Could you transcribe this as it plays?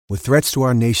With threats to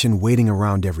our nation waiting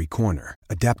around every corner,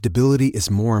 adaptability is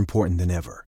more important than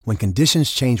ever. When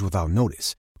conditions change without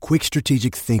notice, quick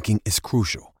strategic thinking is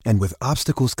crucial. And with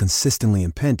obstacles consistently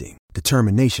impending,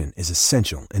 determination is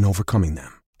essential in overcoming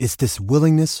them. It's this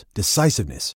willingness,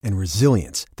 decisiveness, and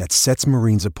resilience that sets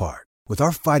Marines apart. With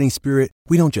our fighting spirit,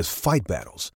 we don't just fight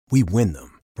battles, we win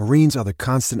them. Marines are the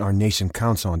constant our nation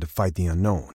counts on to fight the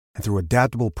unknown. And through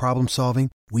adaptable problem solving,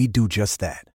 we do just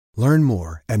that. Learn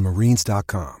more at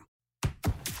marines.com.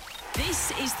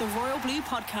 This is the Royal Blue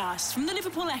Podcast from the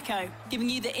Liverpool Echo, giving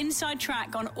you the inside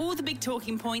track on all the big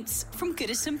talking points from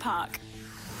Goodison Park.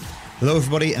 Hello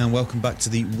everybody and welcome back to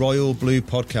the Royal Blue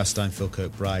Podcast. I'm Phil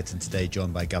Kirkbride and today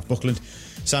joined by Gav Buckland,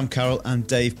 Sam Carroll and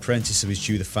Dave Prentice, who is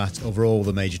Chew the Fat over all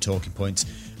the major talking points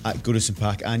at Goodison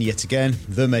Park. And yet again,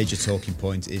 the major talking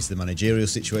point is the managerial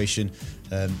situation,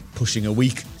 pushing a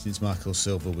week since Marco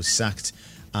Silva was sacked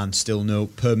and still no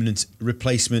permanent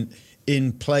replacement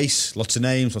in place. Lots of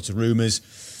names, lots of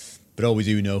rumours, but all we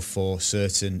do know for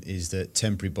certain is that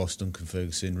temporary boss Duncan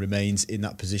Ferguson remains in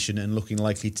that position and looking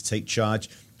likely to take charge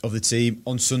of the team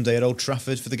on Sunday at Old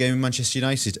Trafford for the game with Manchester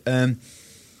United.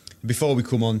 Before we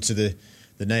come on to the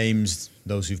names,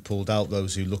 those who've pulled out,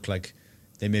 those who look like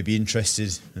they may be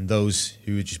interested, and those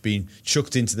who have just been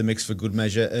chucked into the mix for good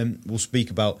measure, we'll speak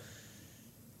about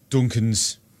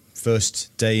Duncan's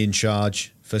first day in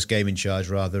charge, first game in charge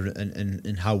rather,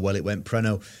 and how well it went.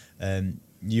 Preno,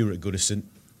 you were at Goodison.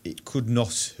 It could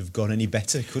not have gone any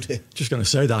better, could it? Just going to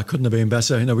say that couldn't have been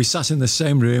better. You know, we sat in the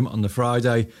same room on the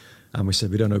Friday and we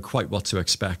said we don't know quite what to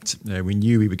expect. We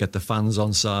knew we would get the fans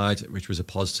on side, which was a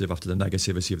positive after the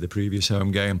negativity of the previous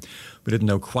home game. We didn't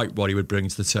know quite what he would bring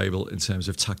to the table in terms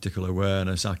of tactical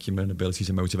awareness, acumen, ability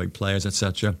to motivate players,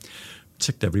 etc.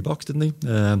 Ticked every box, didn't he?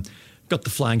 Got the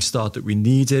flying start that we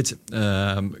needed.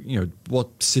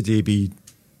 What Sidibe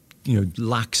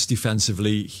lacks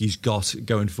defensively, he's got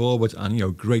going forward,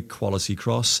 and great quality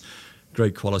cross,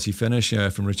 great quality finish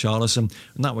from Richarlison,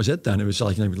 and that was it. Then it was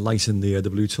like light in the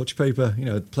blue touch paper.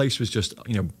 The place was just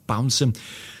bouncing.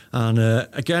 And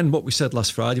again, what we said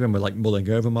last Friday when we were mulling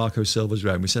over Marco Silva's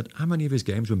round, we said how many of his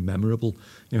games were memorable.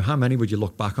 How many would you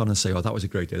look back on and say, oh, that was a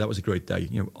great day, that was a great day.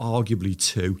 Arguably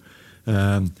two.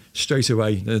 Straight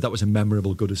away, that was a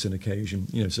memorable Goodison occasion.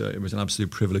 So it was an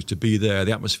absolute privilege to be there.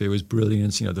 The atmosphere was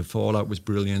brilliant. The fallout was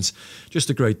brilliant.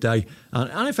 Just a great day.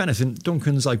 And if anything,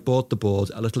 Duncan's bought the board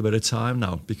a little bit of time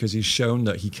now because he's shown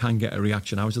that he can get a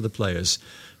reaction out of the players.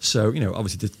 So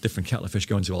obviously, different kettle of fish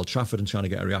going to Old Trafford and trying to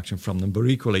get a reaction from them. But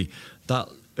equally, that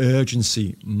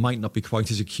urgency might not be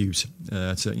quite as acute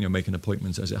to making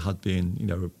appointments as it had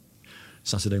been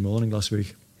Saturday morning last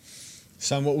week.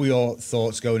 Sam, what were your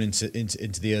thoughts going into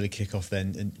the early kickoff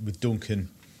then, and with Duncan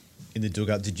in the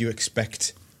dugout? Did you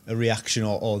expect a reaction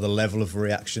or the level of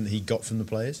reaction that he got from the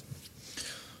players?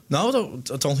 No, I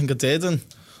don't think I did. And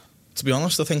to be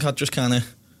honest, I think I'd just kind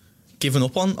of given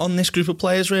up on this group of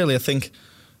players, really. I think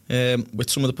with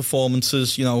some of the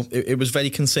performances, it was very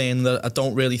concerning that I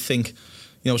don't really think,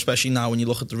 especially now when you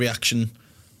look at the reaction,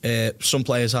 some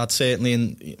players had certainly,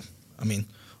 and I mean,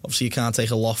 obviously, you can't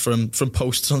take a lot from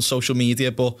posts on social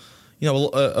media, but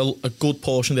a good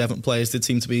portion of the Everton players did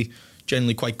seem to be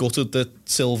generally quite gutted that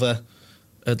Silva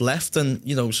had left, and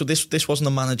so this wasn't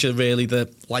a manager really that,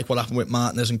 like what happened with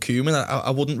Martinez and Koeman. I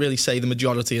wouldn't really say the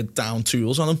majority had down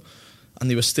tools on him, and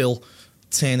they were still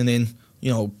turning in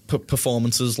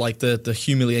performances like the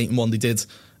humiliating one they did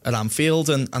at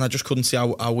Anfield, and I just couldn't see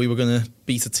how we were going to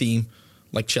beat a team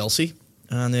like Chelsea,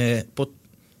 but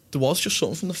there was just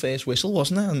something from the first whistle,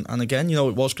 wasn't it? And again,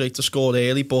 it was great to score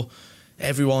early, but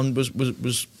everyone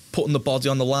was putting the body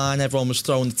on the line. Everyone was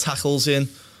throwing the tackles in.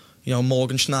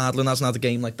 Morgan Schneiderlin hasn't had a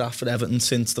game like that for Everton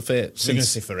since the first. I'm going to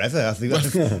say forever. I think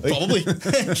that probably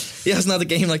he hasn't had a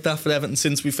game like that for Everton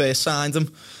since we first signed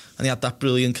him, and he had that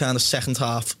brilliant kind of second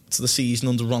half to the season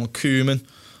under Ronald Koeman.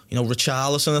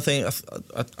 Richarlison, I think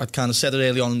I'd kind of said it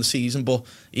early on in the season, but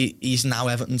he's now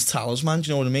Everton's talisman. Do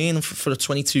you know what I mean? And for a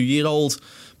 22-year-old.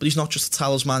 But he's not just a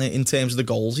talisman in terms of the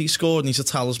goals he scored, and he's a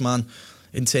talisman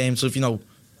in terms of, you're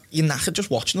knackered just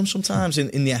watching him sometimes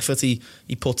in the effort he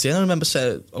puts in. I remember,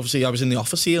 obviously, I was in the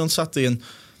office here on Saturday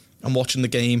and watching the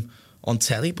game on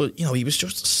telly, but, he was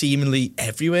just seemingly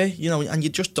everywhere, and you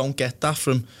just don't get that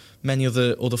from many of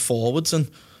the other forwards. And,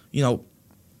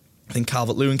 I think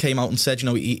Calvert-Lewin came out and said,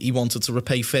 he wanted to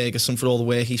repay Ferguson for all the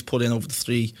work he's put in over the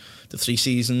three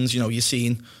seasons. You're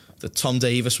seeing that Tom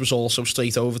Davis was also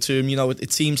straight over to him.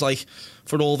 It seems like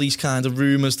for all these kind of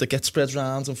rumours that get spread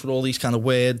around and for all these kind of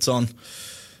words in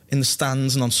the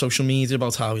stands and on social media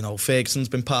about how, Ferguson's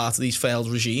been part of these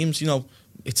failed regimes,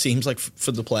 it seems like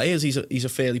for the players, he's a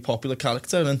fairly popular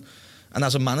character. And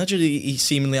as a manager, he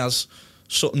seemingly has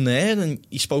something there, and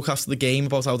he spoke after the game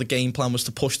about how the game plan was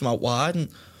to push them out wide, and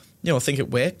I think it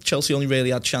worked. Chelsea only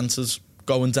really had chances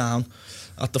going down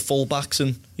at the full-backs,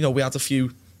 and we had a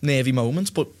few nervy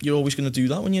moments, but you're always going to do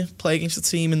that when you play against a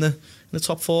team in the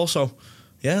top four. So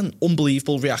yeah, an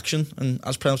unbelievable reaction, and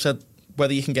as Prem said,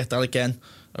 whether you can get that again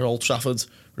at Old Trafford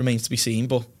remains to be seen.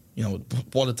 But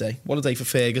what a day for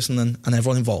Ferguson and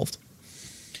everyone involved.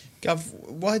 Gav,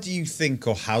 why do you think,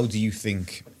 or how do you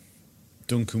think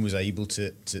Duncan was able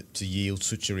to yield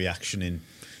such a reaction in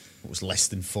what was less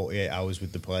than 48 hours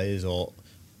with the players, or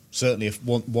certainly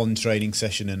one training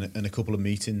session and a couple of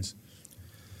meetings?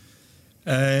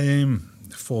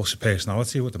 Force of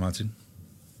personality, I would imagine.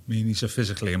 I mean, he's a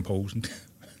physically imposing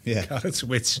character,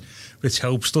 which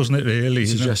helps, doesn't it, really?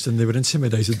 Suggesting they were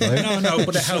intimidated by it. No,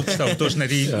 but it helps, though, doesn't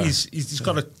it? He's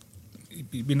got a...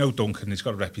 We know Duncan, he's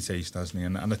got a reputation, hasn't he?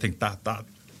 And I think that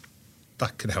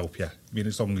can help you. I mean,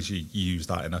 as long as you use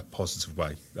that in a positive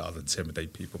way rather than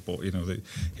intimidate people. But, he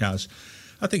has...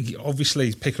 I think, obviously,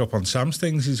 he's picking up on Sam's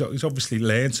things. He's obviously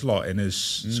learnt a lot in his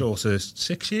sort of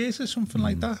 6 years or something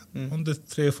like that, under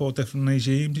 3 or 4 different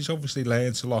regimes. He's obviously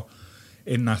learnt a lot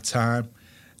in that time.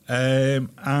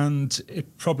 And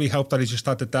it probably helped that he just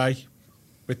had a day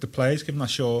with the players, giving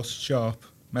that short, sharp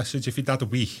message. If he'd had a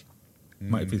week, it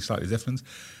might have been slightly different.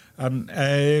 And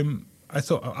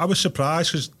I was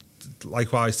surprised, because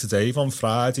likewise to Dave on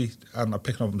Friday, and I'm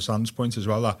picking up on Sam's point as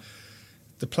well, that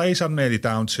the players hadn't really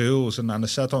down tools, and I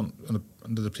said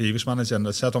under the previous manager, and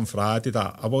I said on Friday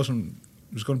that it was going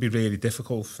to be really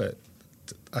difficult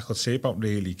I could see about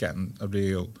really getting a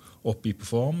real upbeat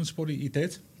performance, but he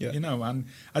did, and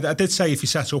I did say if he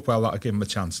set up well, that I'd give him a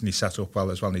chance, and he set up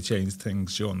well as well, and he changed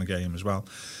things during the game as well.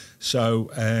 So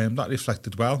that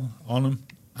reflected well on him,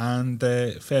 and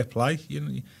fair play,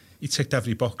 he ticked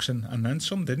every box and then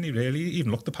some, didn't he? Really, he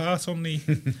even looked the part on the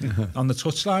on the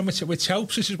touchline, which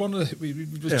helps. This is one of the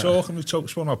we've talked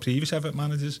to one of our previous Everton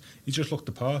managers. He just looked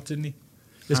the part, didn't he?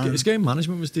 His game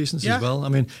management was decent as well. I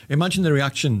mean, imagine the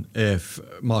reaction if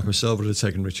Marco Silva had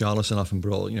taken Richarlison off and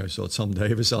brought sort of Tom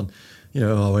Davies on.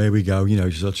 Oh, here we go.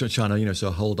 Sort of trying to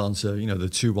sort of hold on to the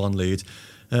 2-1 lead.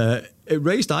 It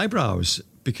raised eyebrows,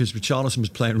 because Richarlison was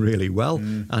playing really well,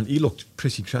 and he looked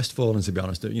pretty crestfallen, to be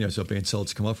honest, sort of being told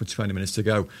to come off with 20 minutes to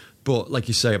go. But like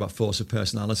you say about force of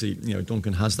personality,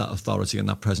 Duncan has that authority and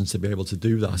that presence to be able to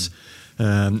do that.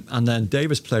 And then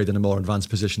Davis played in a more advanced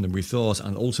position than we thought,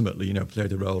 and ultimately,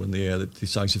 played a role in the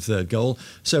decisive third goal.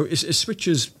 So his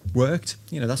switches worked.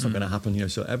 That's not going to happen,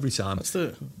 so every time.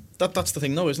 That's the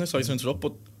thing, though, isn't it? Sorry to interrupt,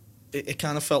 but it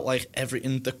kind of felt like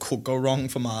everything that could go wrong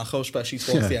for Marco, especially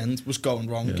towards the end, was going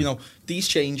wrong. These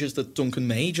changes that Duncan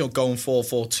made, going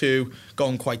 4-4-2,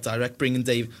 going quite direct, bringing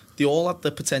Dave, they all had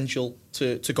the potential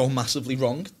to go massively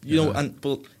wrong.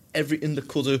 But everything that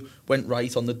could have went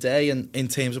right on the day, and in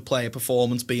terms of player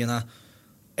performance,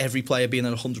 every player being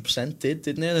at 100%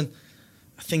 didn't it? And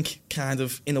I think kind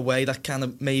of in a way that kind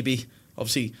of maybe,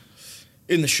 obviously,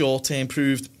 in the short term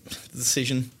proved the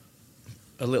decision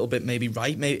a little bit maybe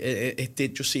right. Maybe it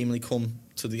did just seemingly come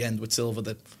to the end with Silva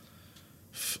that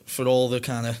for all the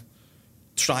kind of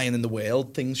trying in the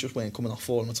world, things just weren't coming off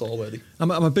for him at all, were they?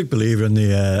 I'm a big believer in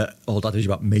the old adage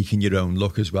about making your own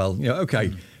luck as well.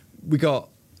 We got,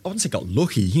 I wouldn't say got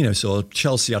lucky, so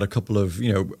Chelsea had a couple of,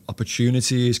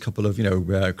 opportunities, couple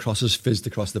of, crosses fizzed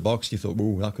across the box. You thought,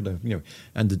 oh, that could have,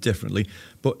 ended differently.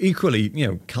 But equally,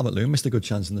 Calvert-Lewin missed a good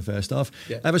chance in the first half.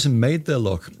 Yeah. Everton made their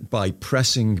luck by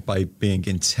pressing, by being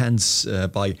intense,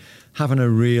 by having a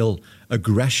real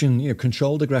aggression,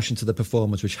 controlled aggression to the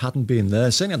performance, which hadn't been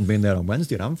there. Certainly hadn't been there on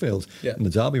Wednesday at Anfield in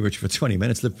the derby, which for 20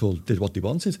 minutes Liverpool did what they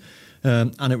wanted.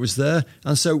 And it was there.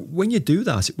 And so when you do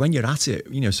that, when you're at it,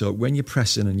 so when you're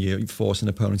pressing and you're forcing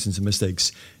opponents into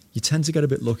mistakes, you tend to get a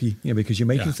bit lucky, because you're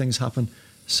making things happen.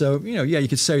 So, you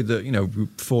could say that, we're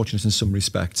fortunate in some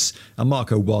respects. And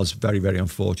Marco was very, very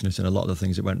unfortunate in a lot of the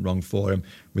things that went wrong for him,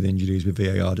 with injuries, with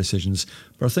VAR decisions.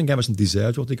 But I think Everton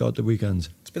deserved what they got at the weekend.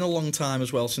 It's been a long time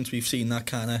as well since we've seen that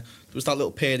kind of... There was that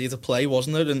little period of play,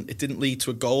 wasn't there? And it didn't lead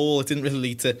to a goal. It didn't really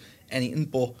lead to anything.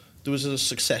 But there was a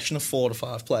succession of 4 or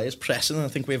 5 players pressing. And I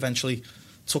think we eventually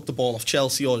took the ball off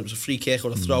Chelsea, or it was a free kick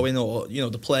or a throw-in, or,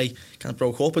 the play kind of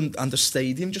broke up. And the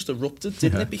stadium just erupted,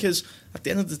 didn't it? Because at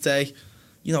the end of the day...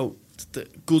 the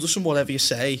Goodison, whatever you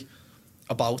say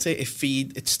about it,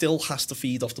 it still has to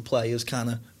feed off the players,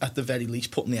 kind of at the very least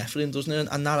putting the effort in, doesn't it?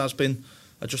 And that has been,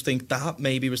 I just think that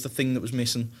maybe was the thing that was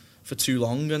missing for too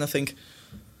long. And I think,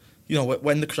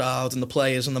 when the crowd and the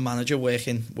players and the manager work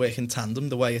in tandem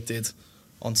the way it did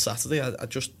on Saturday,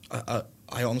 I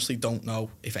I honestly don't know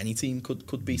if any team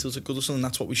could beat us at Goodison, and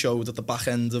that's what we showed at the back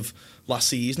end of last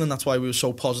season, and that's why we were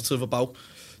so positive about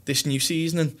this new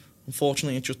season, and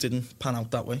unfortunately it just didn't pan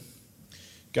out that way.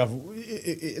 Gav,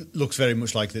 it looks very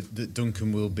much like that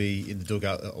Duncan will be in the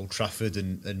dugout at Old Trafford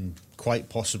and quite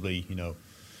possibly,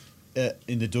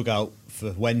 in the dugout for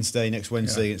next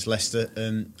Wednesday against Leicester.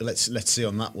 Let's see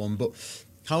on that one. But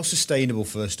how sustainable,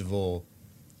 first of all,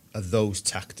 are those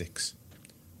tactics?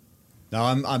 Now,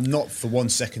 I'm not for 1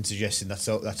 second suggesting that's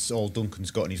all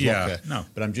Duncan's got in his locker. No.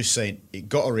 But I'm just saying it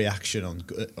got a reaction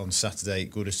on Saturday at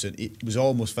Goodison. It was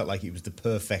almost felt like it was the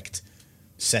perfect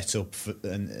setup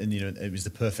and it was the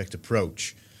perfect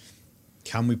approach.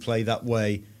 Can we play that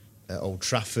way at Old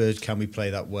Trafford? Can we play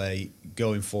that way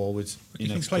going forward? You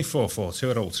can play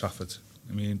 4-4-2 at Old Trafford.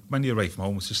 I mean, when you're away from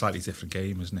home, it's a slightly different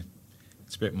game, isn't it?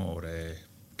 It's a bit more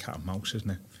cat and mouse,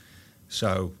 isn't it?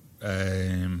 So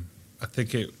I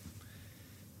think it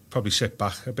probably sit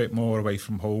back a bit more away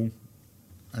from home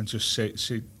and just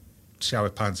see how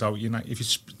it pans out. If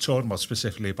you're talking about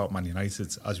specifically about Man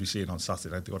United, as we see it on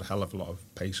Saturday, they've got a hell of a lot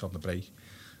of pace on the break.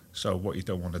 So what you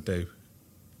don't want to do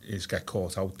is get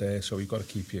caught out there. So you've got to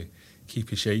keep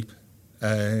your shape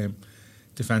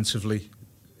defensively.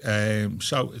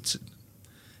 So it's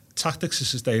tactics are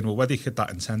sustainable. Whether you get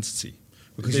that intensity,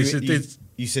 because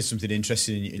you said something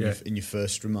interesting in your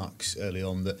first remarks early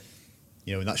on that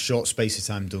in that short space of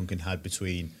time Duncan had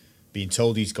between being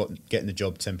told he's getting the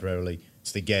job temporarily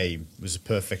to the game was a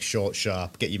perfect short,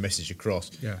 sharp, get your message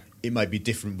across. Yeah. It might be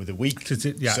different with a week. So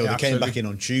they came back in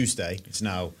on Tuesday. It's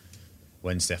now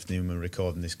Wednesday afternoon. We're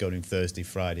recording this, going Thursday,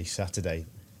 Friday, Saturday.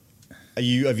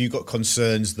 Have you got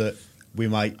concerns that we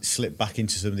might slip back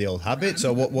into some of the old habits,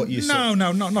 or what you? No,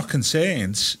 not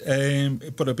concerns. But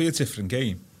it'll be a different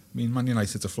game. I mean, Man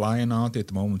United are flying, aren't they, at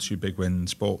the moment? 2 big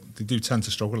wins, but they do tend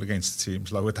to struggle against the teams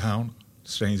lower down,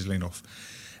 strangely enough.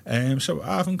 So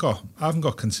I haven't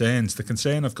got concerns. The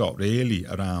concern I've got really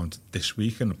around this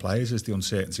week and the players is the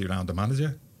uncertainty around the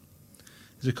manager.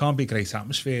 Because it can't be a great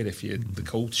atmosphere if you're the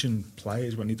coach and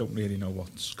players when you don't really know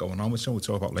what's going on with someone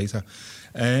we'll talk about later.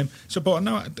 But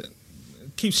no,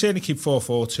 keep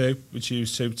 4-4-2, which you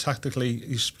used to. Tactically,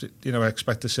 I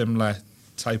expect a similar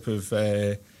type of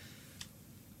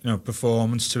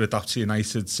performance to adapt to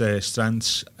United's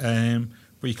strengths.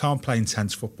 But you can't play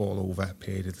intense football over a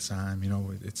period of time.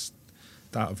 It's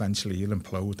that eventually you'll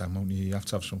implode then, won't you? You have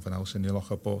to have something else in your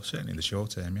locker, but certainly in the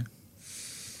short term, yeah.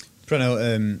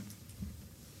 Preno,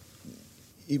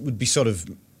 it would be sort of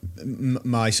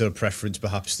my sort of preference,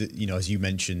 perhaps, that as you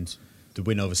mentioned, the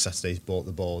win over Saturday's bought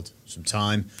the board some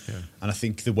time, and I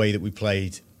think the way that we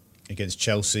played against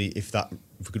Chelsea, if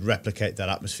we could replicate that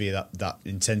atmosphere, that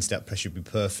intensity, that pressure, would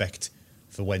be perfect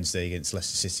for Wednesday against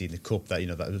Leicester City in the cup.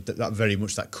 That very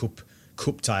much that cup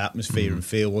tie atmosphere and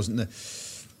feel, wasn't there?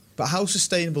 But how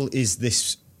sustainable is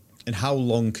this, and how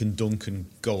long can Duncan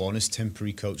go on as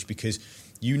temporary coach? Because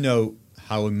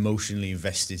how emotionally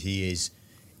invested he is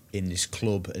in this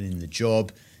club and in the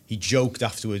job. He joked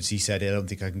afterwards, he said, I don't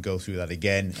think I can go through that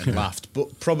again, and laughed.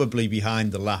 But probably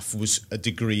behind the laugh was a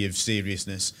degree of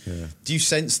seriousness. Yeah. Do you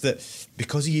sense that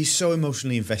because he is so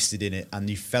emotionally invested in it and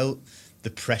he felt the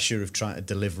pressure of trying to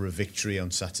deliver a victory on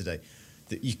Saturday,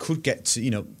 that you could get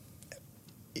to,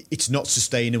 it's not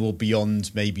sustainable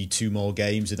beyond maybe 2 more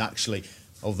games, and actually,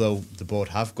 although the board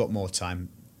have got more time,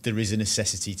 there is a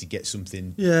necessity to get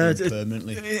something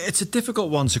permanently. It's a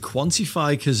difficult one to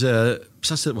quantify because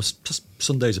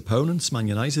Sunday's opponents, Man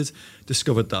United,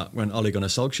 discovered that when Ole Gunnar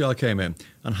Solskjaer came in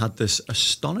and had this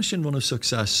astonishing run of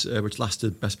success, which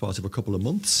lasted best part of a couple of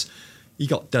months. He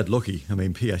got dead lucky. I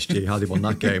mean, PSG, how they won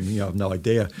that game, I have no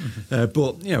idea.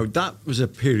 But, that was a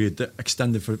period that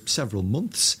extended for several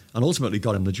months and ultimately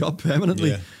got him the job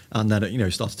permanently. Yeah. And then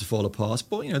it, started to fall apart.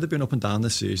 But, they've been up and down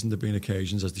this season. There have been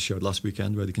occasions, as they showed last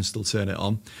weekend, where they can still turn it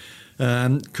on.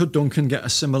 Could Duncan get a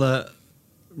similar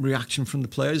reaction from the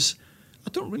players? I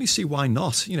don't really see why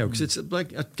not, because it's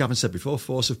like Gavin said before,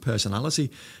 force of personality.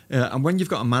 And when you've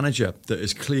got a manager that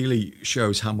is clearly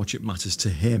shows how much it matters to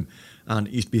him and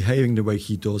he's behaving the way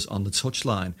he does on the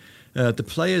touchline, the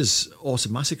players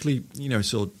automatically,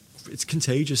 so it's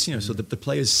contagious, so the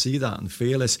players see that and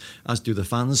feel it, as do the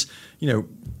fans.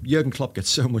 Jurgen Klopp gets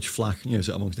so much flack,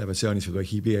 so amongst Evertonians for the way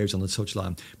he behaves on the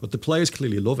touchline, but the players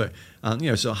clearly love it.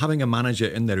 And, so having a manager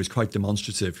in there who's quite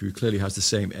demonstrative, who clearly has the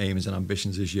same aims and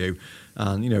ambitions as you,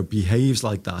 and, behaves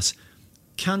like that,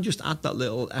 can just add that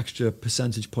little extra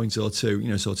percentage point or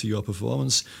two, sort of to your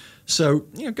performance. So,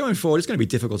 going forward, it's going to be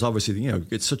difficult. Obviously,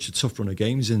 it's such a tough run of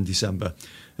games in December.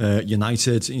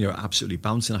 United, absolutely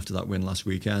bouncing after that win last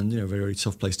weekend. Very, very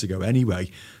tough place to go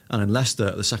anyway. And in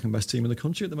Leicester, the second best team in the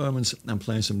country at the moment, and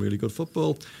playing some really good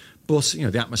football. But,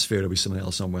 the atmosphere will be something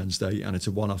else on Wednesday, and it's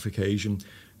a one-off occasion.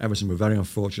 Everton were very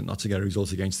unfortunate not to get a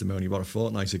result against them only about a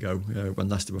fortnight ago when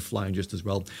Leicester were flying just as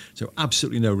well. So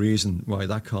absolutely no reason why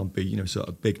that can't be, sort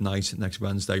of big night next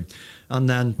Wednesday. And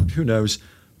then, who knows?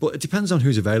 But it depends on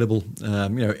who's available.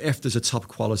 If there's a top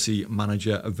quality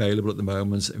manager available at the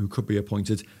moment who could be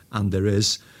appointed, and there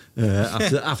is,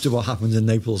 after what happened in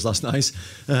Naples last night,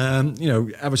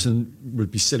 Everton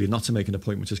would be silly not to make an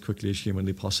appointment as quickly as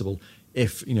humanly possible.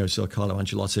 If so Carlo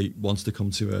Ancelotti wants to come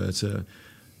to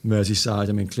Merseyside.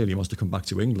 I mean, clearly he wants to come back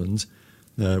to England.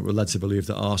 We're led to believe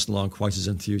that Arsenal aren't quite as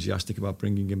enthusiastic about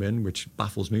bringing him in, which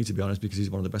baffles me, to be honest, because he's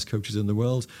one of the best coaches in the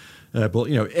world. But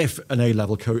if an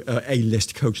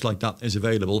A-list coach like that is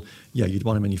available, you'd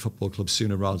want him in your football club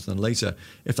sooner rather than later.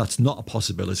 If that's not a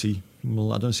possibility,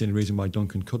 well, I don't see any reason why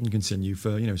Duncan couldn't continue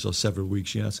for sort of several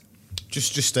weeks yet.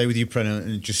 Just stay with you, Brennan,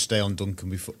 and just stay on Duncan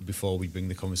before we bring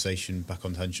the conversation back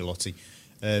on to Ancelotti.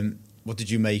 What did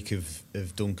you make of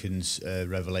Duncan's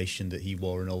revelation that he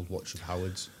wore an old watch of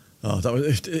Howard's? Oh,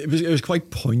 it was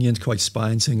quite poignant, quite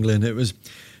spine-tingling. It was,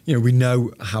 we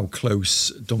know how close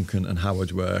Duncan and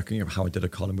Howard were. Howard did a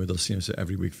column with us, so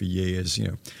every week for years.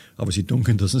 Obviously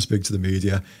Duncan doesn't speak to the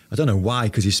media. I don't know why,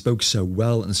 because he spoke so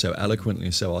well and so eloquently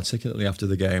and so articulately after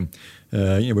the game.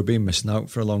 We're being missing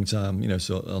out for a long time.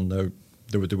 So on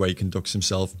the way he conducts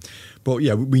himself. But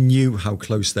we knew how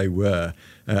close they were.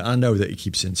 I know that he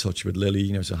keeps in touch with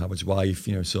Lily, so Howard's wife,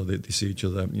 so they see each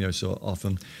other, so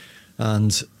often.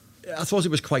 And I thought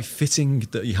it was quite fitting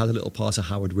that he had a little part of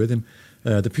Howard with him.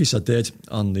 The piece I did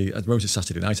I wrote it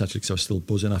Saturday night actually, because I was still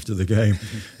buzzing after the game,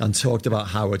 and talked about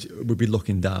Howard would be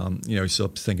looking down,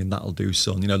 sort of thinking that'll do,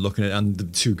 son. Looking at and the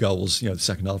two goals, the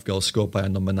second half goal scored by a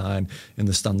number 9 in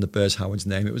the stand that bears Howard's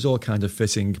name. It was all kind of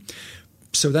fitting.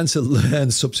 So then to learn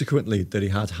subsequently that he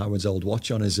had Howard's old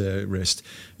watch on his wrist,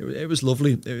 it was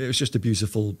lovely. It was just a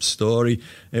beautiful story.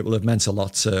 It will have meant a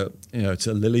lot to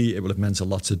Lily. It will have meant a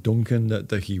lot to Duncan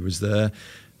that he was there,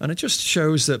 and it just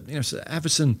shows that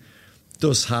Everton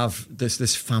does have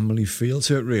this family feel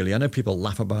to it, really. I know people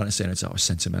laugh about it saying it's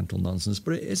sentimental nonsense,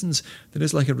 but it isn't. There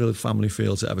is like a real family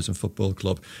feel to Everton Football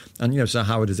Club. And, so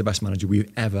Howard is the best manager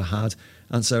we've ever had.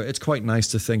 And so it's quite nice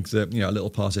to think that, a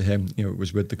little part of him,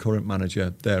 was with the current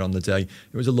manager there on the day.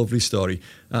 It was a lovely story.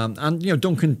 And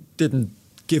Duncan didn't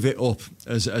give it up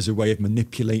as a way of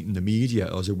manipulating the media,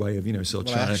 or as a way of sort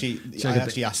of trying to. I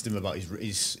actually asked him about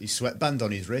his sweatband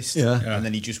on his wrist, and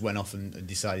then he just went off and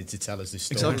decided to tell us this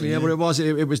story.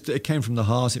 Exactly, but it came from the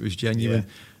heart. It was genuine,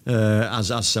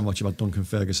 as so much about Duncan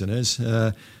Ferguson is.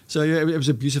 It was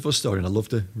a beautiful story, and I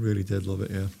loved it. Really did love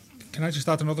it. Yeah. Can I just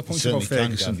add another point about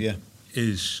Ferguson?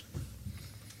 Is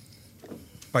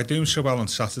by doing so well on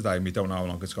Saturday, and we don't know how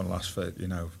long it's going to last for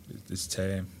this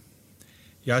term.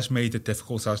 He has made it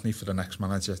difficult, hasn't he, for the next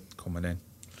manager coming in?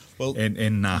 Well,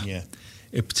 in that, it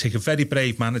would take a very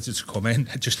brave manager to come in,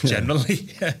 just generally,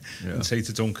 and say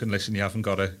to Duncan, "Listen, you haven't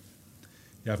got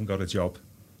a job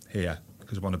here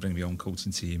because I want to bring my own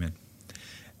coaching team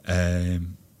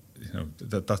in."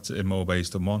 That's in more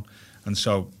ways than one. And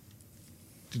so,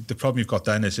 the problem you've got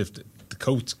then is if the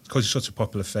coach, because he's such a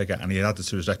popular figure, and he added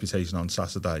to his reputation on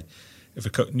Saturday. If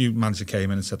a new manager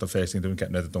came in and said the first thing they were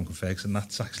getting rid of Duncan Ferguson,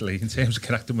 that's actually, in terms of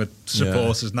connecting with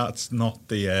supporters, that's not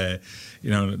the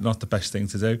not the best thing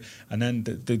to do. And then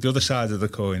the other side of the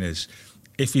coin is,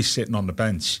 if he's sitting on the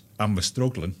bench and we're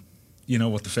struggling,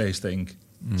 what the first thing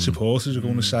supporters are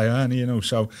going to say, aren't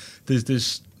so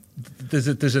there's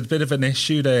a bit of an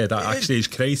issue there that actually is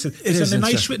created. It's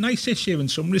a nice issue in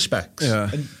some respects. Yeah.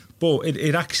 But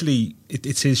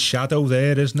it's his shadow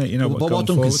there, isn't it? But what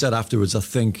Duncan said afterwards, I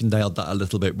think, nailed that a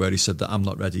little bit, where he said that I'm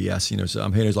not ready yet. So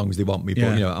I'm here as long as they want me, but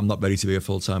I'm not ready to be a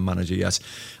full-time manager yet.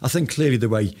 I think clearly the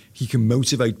way he can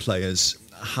motivate players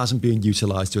hasn't been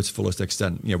utilised to its fullest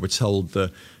extent. We're told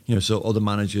that so other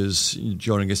managers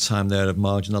during his time there have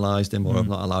marginalised him or have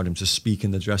not allowed him to speak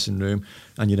in the dressing room.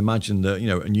 And you'd imagine that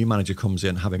a new manager comes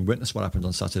in, having witnessed what happened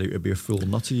on Saturday, it would be a fool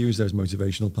not to use those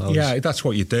motivational powers. Yeah, that's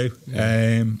what you do.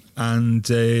 Yeah. And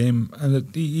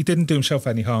he didn't do himself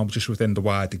any harm just within the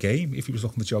wider game. If he was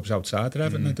looking for jobs outside of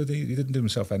Everton, he didn't do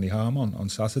himself any harm on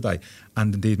Saturday,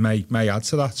 and indeed may add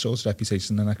to that sort of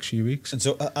reputation in the next few weeks. And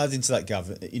so adding to that, Gav,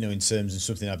 in terms of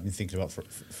something I've been thinking about for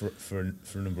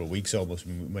a number of weeks almost,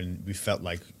 when we felt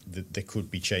like there could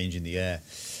be change in the air.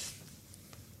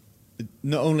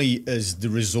 Not only as the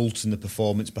result and the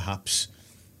performance perhaps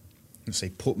let's say,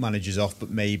 put managers off, but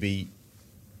maybe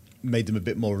made them a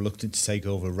bit more reluctant to take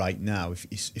over right now,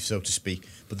 if so to speak.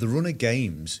 But the run of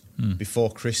games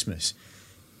before Christmas,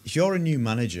 if you're a new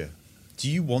manager, do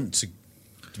you want to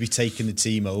be taking the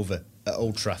team over at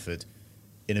Old Trafford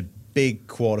in a big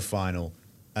quarter-final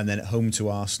and then at home to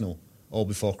Arsenal all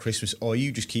before Christmas? Or are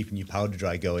you just keeping your powder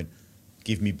dry going,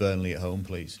 give me Burnley at home,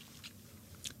 please?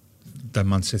 Then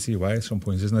Man City away at some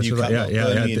point, isn't it? Burnley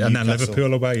and then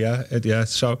Liverpool away, yeah.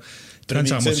 So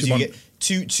depends how much you want.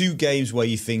 Two games where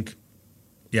you think,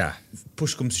 yeah,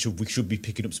 push comes to shove, we should be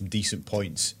picking up some decent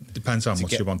points. Depends how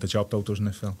much you want the job, though, doesn't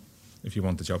it, Phil? If you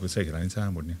want the job, you'd take it any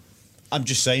time, wouldn't you? I'm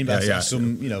just saying that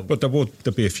some, But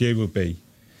there'd be a few would be,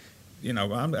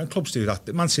 and clubs do that.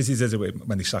 Man City did it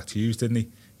when they sacked Hughes, didn't they?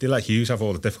 They let Hughes have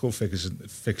all the difficult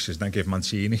fixtures and then give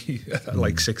Mancini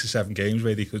like 6 or 7 games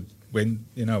where they could win,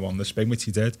 on the spin, which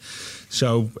he did.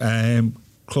 So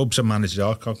clubs and managers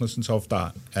are cognizant of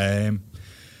that. That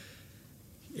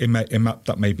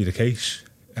may be the case.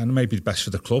 And it may be best for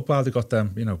the club while they got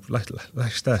them,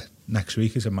 Leicester next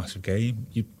week is a massive game.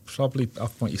 You probably,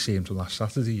 after what you see him to last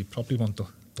Saturday, you probably want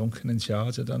Duncan in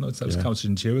charge. I don't know if that's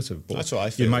counterintuitive, but that's what I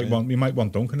feel. You might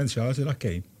want Duncan in charge of that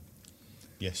game.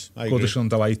 Yes, I agree. Goodison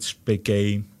delights, big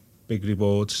game, big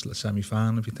rewards,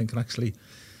 semi-final. If you're thinking actually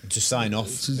to sign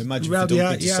off, imagine for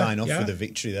Duncan to sign off with a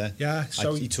victory there. Yeah,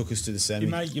 so he took us to the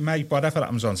semi. You may whatever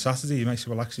happens on Saturday, you might say,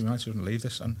 well, actually, we might just leave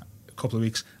this in a couple of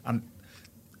weeks. And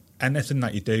anything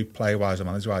that you do, player-wise or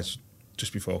manager-wise,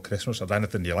 just before Christmas, or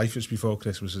anything in your life just before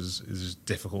Christmas is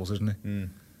difficult, isn't it?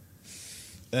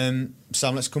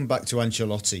 Sam, let's come back to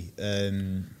Ancelotti.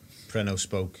 Preno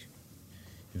spoke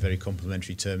in very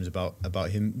complimentary terms about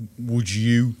him. Would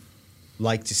you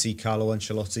like to see Carlo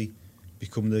Ancelotti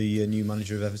become the new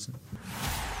manager of Everton?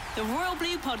 The Royal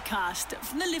Blue Podcast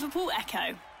from the Liverpool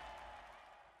Echo.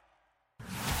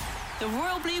 The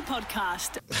Royal Blue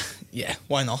Podcast. Yeah,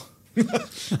 why not?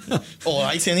 All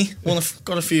right, Innie.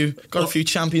 Got a few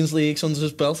Champions Leagues under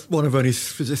his belt. One of only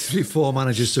 4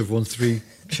 managers to have won 3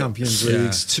 Champions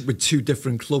Leagues with 2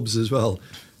 different clubs as well.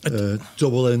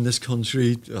 Double in this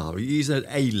country. Oh, he's an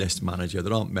A-list manager.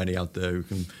 There aren't many out there who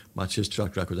can match his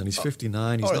track record, and he's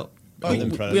 59. He's not.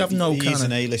 We have no. He's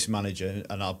an A-list manager,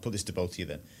 and I'll put this to both of you.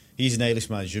 Then he's an A-list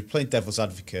manager. Playing devil's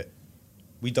advocate,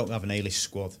 we don't have an A-list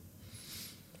squad.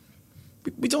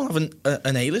 We don't have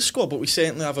an A-list squad, but we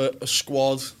certainly have a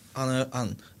squad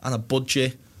and a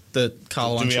budget that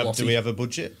Carlo Ancelotti... Do we have a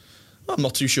budget? I'm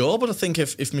not too sure, but I think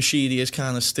if Mashidi is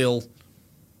kind of still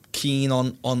keen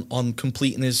on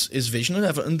completing his vision at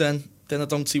Everton, then I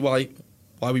don't see why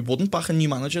we wouldn't back a new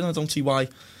manager, and I don't see why,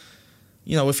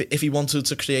 if he wanted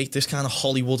to create this kind of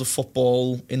Hollywood of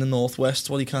football in the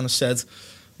Northwest, what he kind of said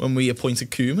when we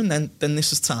appointed Koeman, then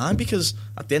this is time, because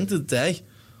at the end of the day,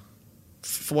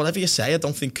 for whatever you say, I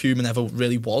don't think Koeman ever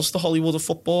really was the Hollywood of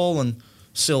football, and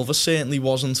Silva certainly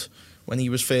wasn't when he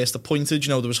was first appointed.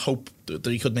 There was hope that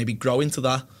he could maybe grow into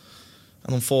that,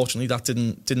 and unfortunately that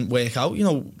didn't work out.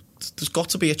 There's got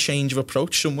to be a change of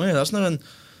approach somewhere, hasn't there?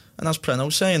 And as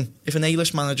Preno's saying, if an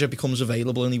A-list manager becomes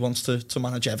available and he wants to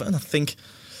manage Everton, I think,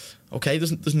 okay,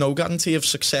 there's no guarantee of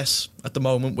success at the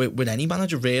moment with any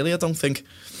manager, really, I don't think,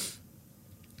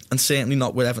 and certainly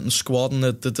not with Everton's squad and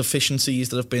the deficiencies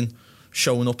that have been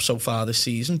showing up so far this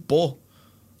season. But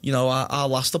our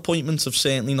last appointments have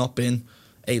certainly not been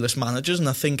A-list managers, and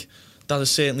I think that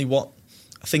is certainly what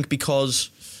I think, because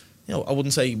I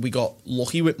wouldn't say we got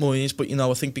lucky with Moyes, but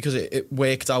I think because it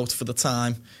worked out for the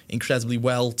time incredibly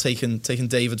well, taking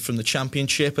David from the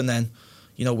Championship, and then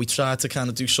we tried to kind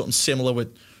of do something similar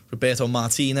with Roberto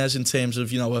Martinez in terms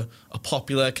of a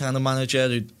popular kind of manager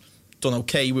who'd done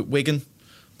okay with Wigan,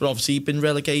 but obviously he'd been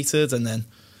relegated, and then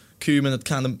Koeman had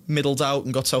kind of middled out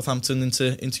and got Southampton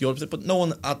into Europe, but no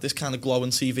one had this kind of glowing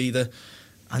CV that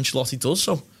Ancelotti does.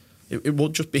 So it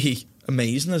would just be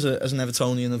amazing as an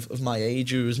Evertonian of my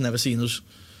age who has never seen us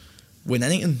win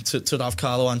anything to have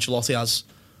Carlo Ancelotti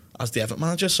as the Everton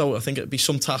manager. So I think it'd be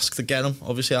some task to get him.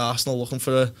 Obviously Arsenal looking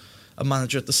for a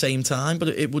manager at the same time, but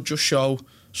it would just show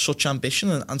such ambition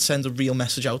and send a real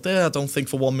message out there. I don't think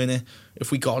for 1 minute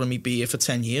if we got him he'd be here for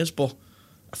 10 years, but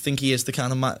I think he is the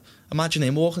kind of imagine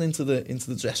him walking into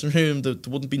the dressing room. There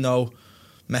wouldn't be no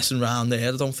messing around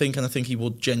there, I don't think, and I think he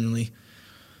would genuinely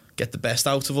get the best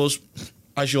out of us.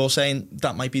 As you're saying,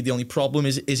 that might be the only problem.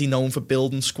 Is he known for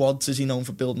building squads? Is he known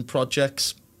for building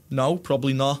projects? No,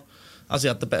 probably not. Has he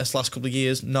had the best last couple of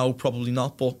years? No, probably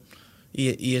not. But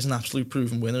he is an absolute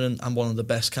proven winner and one of the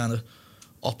best kind of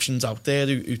options out there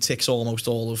who ticks almost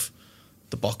all of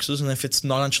the boxes. And if it's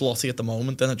not Ancelotti at the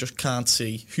moment, then I just can't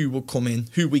see who would come in,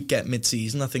 who we'd get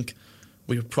mid-season. I think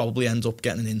we would probably end up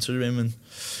getting an interim, and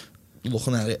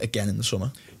looking at it again in the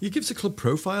summer. He gives the club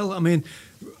profile. I mean,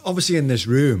 obviously in this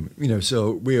room,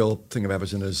 so we all think of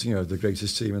Everton as, the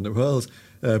greatest team in the world.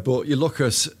 But you look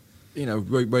at,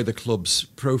 where the club's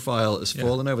profile has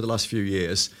fallen over the last few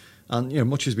years. And,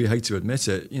 much as we hate to admit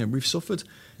it, we've suffered.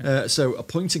 So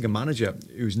appointing a manager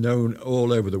who's known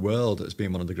all over the world as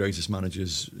being one of the greatest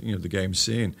managers, the game's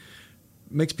seen,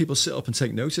 makes people sit up and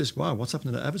take notice. Wow, what's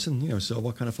happening at Everton? So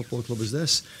what kind of football club is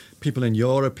this? People in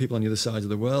Europe, people on the other side of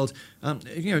the world.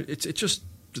 It just,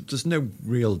 there's no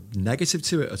real negative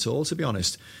to it at all, to be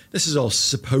honest. This is all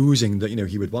supposing that,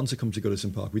 he would want to come to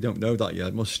Goodison Park. We don't know that yet.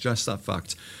 I must stress that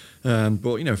fact.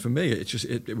 But, for me,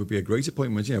 it would be a great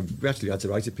appointment. We actually had to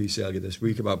write a piece earlier this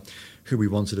week about who we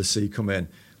wanted to see come in.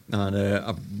 And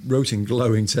I wrote in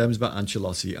glowing terms about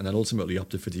Ancelotti and then ultimately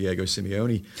opted for Diego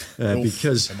Simeone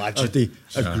because of the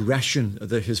aggression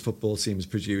that his football teams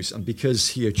produce and because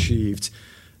he achieved,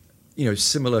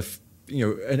 similar...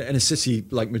 in a city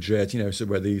like Madrid, so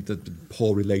where the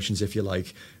poor relations, if you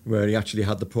like, where he actually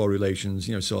had the poor relations,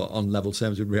 so on level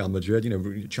terms with Real Madrid,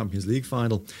 Champions League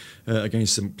final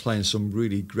against them, playing some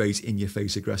really great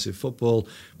in-your-face aggressive football,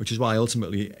 which is why I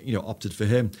ultimately, opted for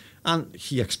him. And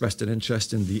he expressed an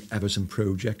interest in the Everton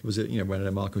project, was it,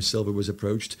 when Marco Silva was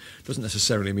approached. Doesn't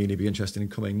necessarily mean he'd be interested in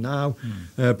coming now,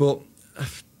 but...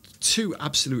 two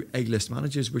absolute A-list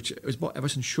managers, which is what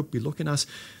Everton should be looking at.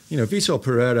 Vitor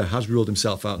Pereira has ruled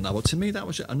himself out now, but to me that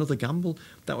was another gamble.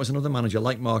 That was another manager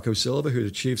like Marco Silva who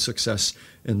achieved success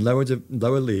in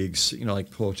lower leagues, like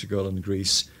Portugal and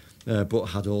Greece, but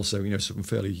had also, some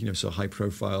fairly, sort of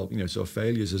high-profile, sort of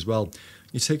failures as well.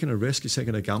 You're taking a risk, you're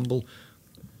taking a gamble.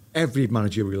 Every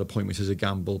managerial appointment is a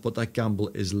gamble, but that gamble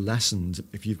is lessened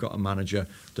if you've got a manager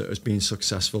that has been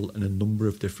successful in a number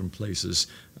of different places.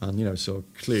 And, so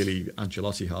clearly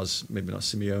Ancelotti has, maybe not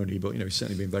Simeone, but, he's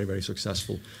certainly been very, very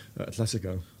successful at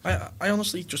Atletico. I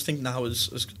honestly just think now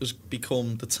has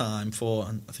become the time for,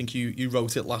 and I think you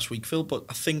wrote it last week, Phil, but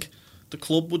I think the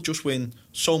club would just win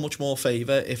so much more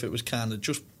favour if it was kind of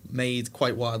just made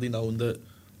quite widely known that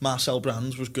Marcel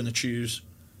Brands was going to choose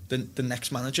the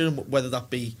next manager, and whether that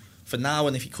be for now,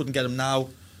 and if he couldn't get him now,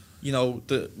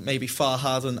 that maybe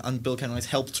Farhad and Bill Kenwright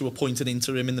helped to appoint an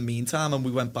interim in the meantime, and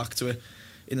we went back to it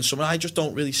in the summer. I just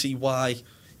don't really see why.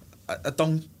 I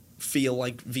don't feel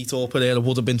like Vitor Pereira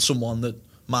would have been someone that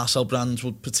Marcel Brands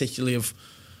would particularly have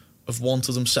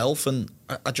wanted himself, and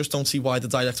I just don't see why the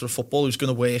director of football, who's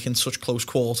going to work in such close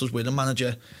quarters with a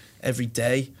manager every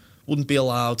day, wouldn't be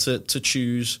allowed to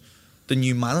choose the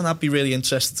new man. And I'd be really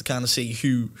interested to kind of see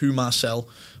who Marcel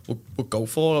would go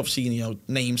for. Obviously,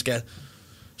 names get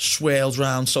swirled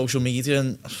around social media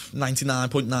and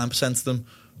 99.9% of them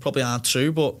probably aren't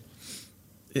true, but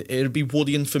it'd be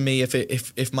worrying for me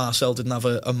if Marcel didn't have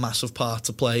a massive part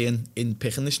to play in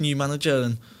picking this new manager.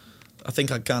 And I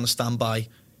think I'd kind of stand by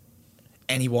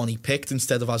anyone he picked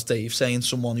instead of, as Dave saying,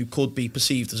 someone who could be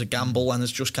perceived as a gamble and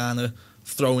is just kind of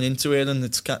thrown into it, and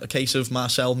it's a case of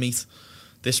Marcel meet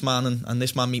this man and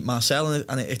this man meet Marcel,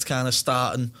 and it's kind of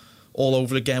starting all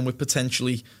over again with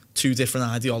potentially two different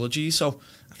ideologies. So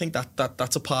I think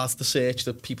that's a part of the search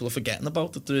that people are forgetting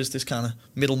about, that there is this kind of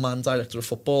middleman director of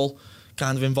football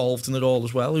kind of involved in it all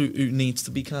as well, who needs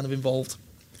to be kind of involved.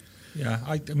 Yeah,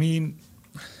 I mean,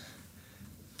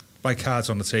 by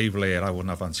cards on the table here, I wouldn't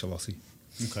have Ancelotti.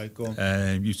 Okay, go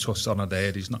on. You touched on it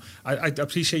there. He's not. I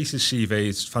appreciate his CV.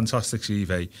 It's a fantastic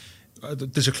CV.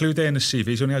 There's a clue there in his CV.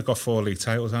 He's only got 4 league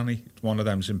titles, hasn't he? One of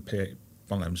them's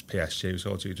PSG, with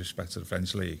all due respect to the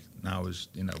French league. Now is,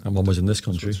 and one was in this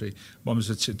country. One was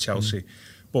at Chelsea.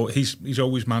 But he's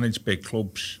always managed big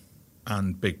clubs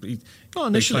and big.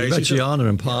 Initially, Reggiana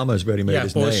and Parma is where he made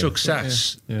his name. Yeah, but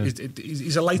success. Yeah.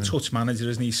 He's a light touch manager,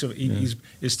 isn't he? So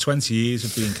his 20 years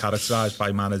of being characterised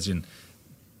by managing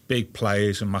big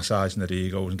players and massaging their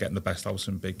egos and getting the best out of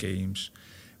some big games.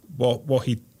 What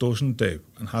he doesn't do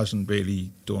and hasn't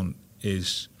really done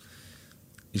is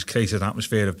he's created an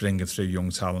atmosphere of bringing through young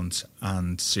talent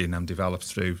and seeing them develop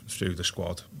through the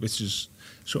squad, which is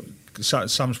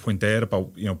Sam's point there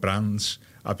about Brands.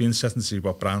 I'd be interested to see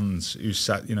what Brands, who's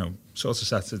set sort of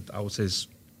set out his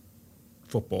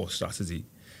football strategy,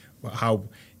 how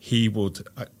he would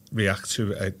react to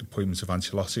the appointment of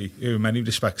Ancelotti, who in many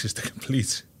respects is the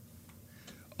complete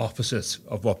opposite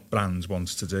of what Brands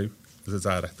wants to do as a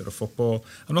director of football.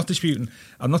 I'm not disputing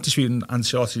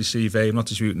Ancelotti's CV. I'm not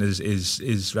disputing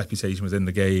his reputation within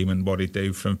the game and what he'd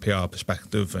do from a PR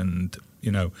perspective, and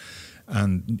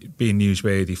and being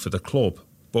newsworthy for the club.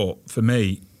 But for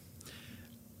me,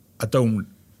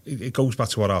 it goes back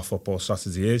to what our football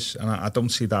strategy is, and I don't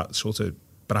see that sort of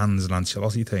Brands and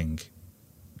Ancelotti thing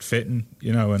fitting,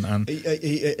 you know. And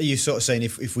are you sort of saying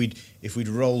if we'd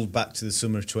rolled back to the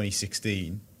summer of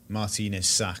 2016, Martinez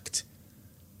sacked,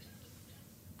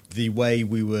 the way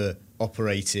we were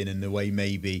operating and the way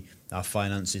maybe our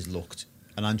finances looked,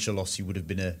 and Ancelotti would have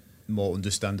been a more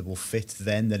understandable fit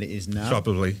then than it is now?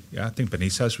 Probably, yeah. I think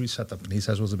Benitez, we said that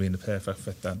Benitez would have been the perfect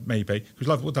fit then, maybe. We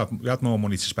had more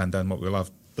money to spend then what we'll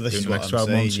have but this in is the what next I'm 12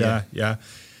 saying, months.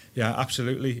 Yeah,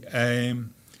 absolutely.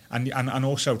 And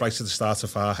also right at the start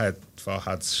of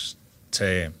Farhad's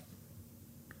term,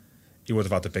 he would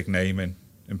have had a big name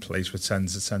in place which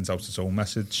sends out its own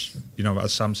message. You know,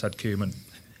 as Sam said, Koeman,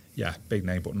 yeah, big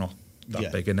name, but not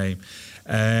that big a name.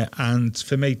 And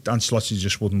for me, Ancelotti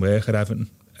just wouldn't work at Everton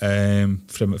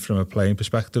from a playing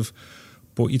perspective.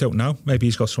 But you don't know. Maybe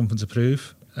he's got something to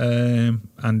prove.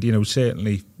 And, you know,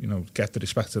 certainly, you know, get the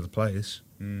respect of the players.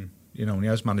 You know, and he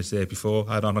has managed there before,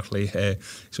 ironically.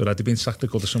 So had he been sacked at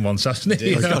Goodison once, hasn't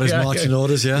he? He's got his marching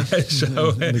orders, yeah.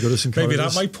 So maybe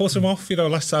that might put him off. You know,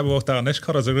 last time I walked down this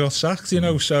corridor, we got sacked, you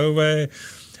know. So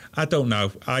I don't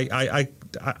know. I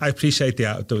appreciate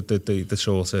the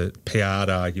sort of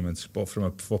PR arguments, but from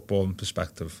a footballing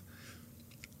perspective,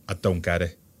 I don't get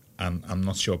it. And I'm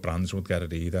not sure Brands would get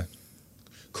it either.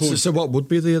 Cool. So what would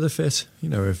be the other fit? You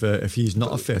know, if he's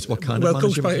not a fit, what kind of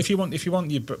manager? Well, if you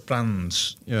want your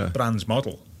Brands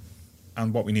model,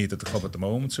 and what we need at the club at the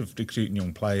moment of recruiting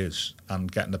young players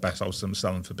and getting the best out of them,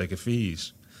 selling for bigger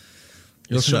fees.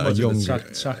 You're looking at a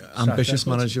young, ambitious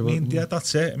manager. I mean, yeah,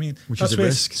 that's it. I mean, which that's is a where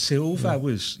risk. Silva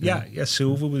was. Yeah,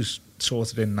 Silva was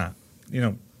sort of in that, you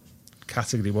know,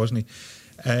 category, wasn't he?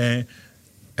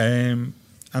 And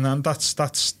then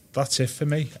that's it for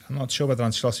me. I'm not sure whether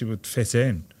Ancelotti would fit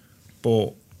in,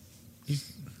 but you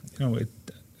know,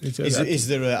 is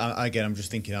there a, again, I'm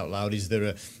just thinking out loud, is there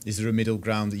a middle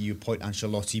ground that you appoint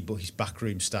Ancelotti, but his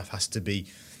backroom staff has to be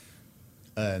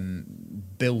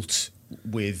built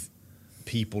with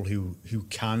people who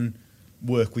can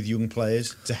work with young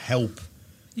players to help?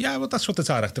 Yeah, well, that's what the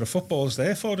director of football is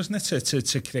there for, isn't it?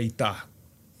 To create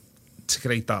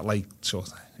that like sort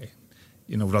of,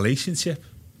 you know, relationship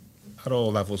at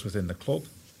all levels within the club,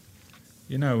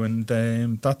 you know, and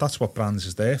that's what Brands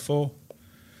is there for.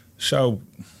 So,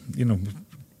 you know,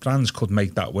 Brands could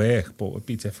make that work, but it'd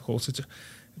be difficult to do.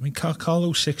 I mean,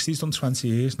 Carlo's 60, he's done 20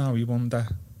 years now. You wonder,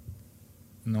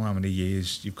 you know, how many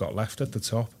years you've got left at the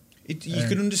top. You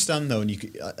can understand though, and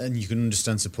you can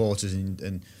understand supporters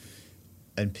and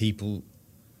people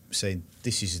saying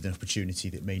this is an opportunity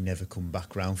that may never come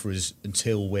back round for us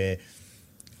until we're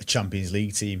a Champions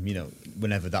League team, you know,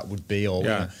 whenever that would be, or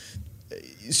yeah.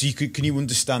 So can you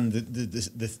understand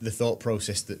the thought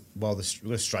process that we're going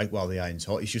to strike while the iron's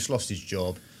hot? He's just lost his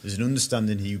job. There's an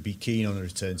understanding he would be keen on a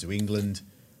return to England.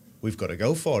 We've got to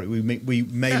go for it. We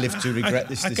may live to regret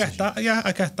this decision.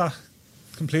 I get that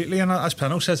completely. And as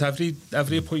Peno says,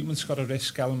 every appointment's got a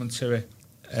risk element to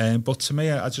it. But to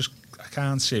me, I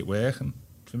can't see it working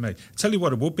for me. I tell you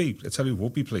what it would be.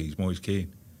 Pleased, Moise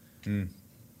Keane.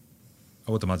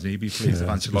 I would imagine he'd be pleased if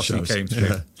Ancelotti came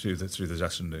through the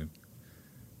dressing room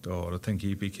door. I think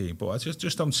he'd be keen, but I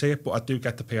just don't see it. But I do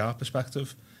get the PR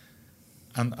perspective,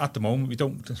 and at the moment we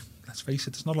don't. Let's face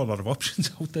it, there's not a lot of options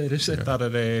out there, is it, that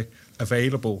are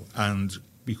available and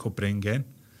we could bring in.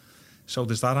 So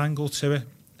there's that angle to it.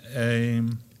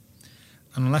 And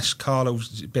unless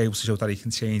Carlo's be able to show that he can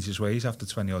change his ways after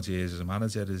 20 odd years as a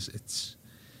manager,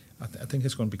 I think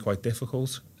it's going to be quite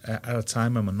difficult at a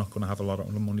time when we're not going to have a lot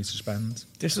of money to spend.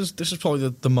 This is probably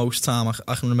the most time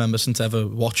I can remember since ever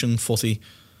watching footy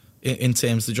in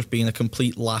terms of just being a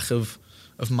complete lack of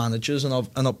managers and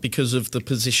not because of the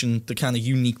position, the kind of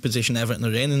unique position Everton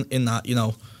are in that, you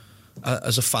know,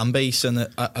 as a fan base and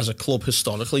as a club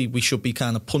historically, we should be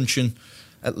kind of punching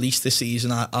at least this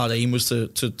season. Our aim was to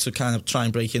kind of try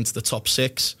and break into the top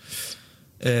six.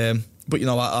 But, you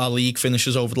know, our league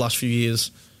finishes over the last few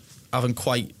years haven't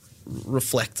quite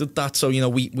reflected that. So, you know,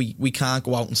 we can't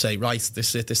go out and say, right,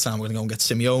 this time we're going to go and get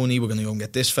Simeone, we're going to go and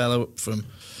get this fellow from,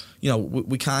 you know,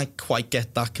 we can't quite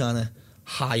get that kind of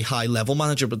high level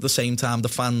manager. But at the same time, the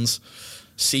fans,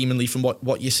 seemingly from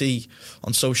what you see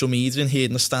on social media and here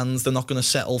in the stands, they're not going to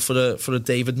settle for a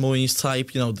David Moyes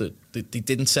type. You know, they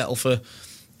didn't settle for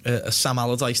a Sam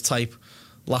Allardyce type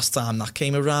last time that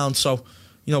came around. So,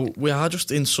 you know, we are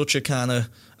just in such a kind of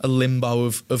a limbo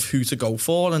of who to go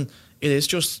for, and it is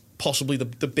just possibly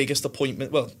the biggest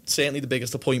appointment, well, certainly the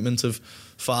biggest appointment of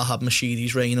Farhad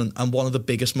Mashidi's reign and one of the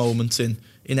biggest moments in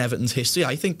Everton's history,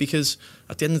 I think, because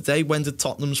at the end of the day, when did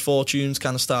Tottenham's fortunes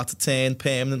kind of start to turn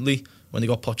permanently? When they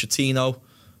got Pochettino.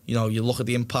 You know, you look at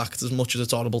the impact, as much as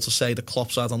it's horrible to say, the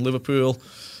Klopp's had on Liverpool.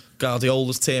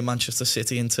 Guardiola's turned Manchester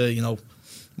City into, you know,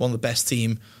 one of the best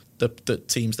teams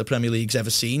the Premier League's ever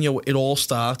seen. It all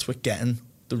starts with getting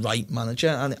the right manager,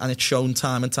 and it's shown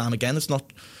time and time again. It's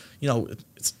not,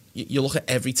 you look at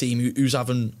every team who's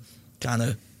having kind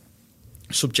of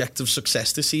subjective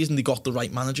success this season. They got the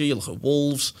right manager. You look at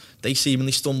Wolves; they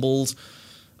seemingly stumbled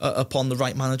upon the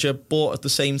right manager, but at the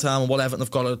same time, what Everton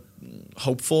have got to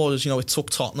hope for is, it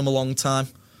took Tottenham a long time,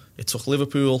 it took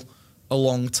Liverpool a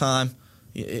long time.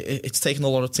 It's taken a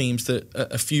lot of teams,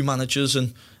 a few managers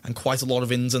and quite a lot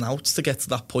of ins and outs to get to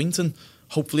that point, and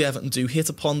hopefully Everton do hit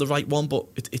upon the right one, but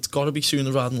it's got to be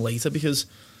sooner rather than later, because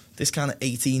this kind of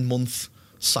 18-month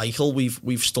cycle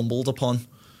we've stumbled upon,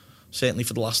 certainly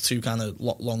for the last two kind of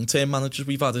long-term managers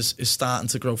we've had, is starting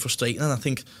to grow frustrating. And I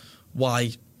think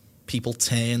why people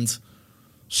turned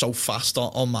so fast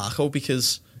on Marco,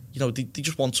 because they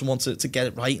just want someone to get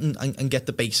it right and get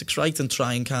the basics right and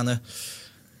try and kind of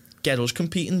get us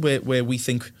competing where we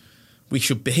think we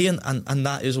should be, and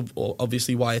that is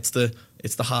obviously why it's the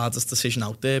hardest decision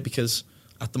out there, because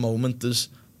at the moment there's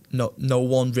no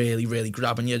one really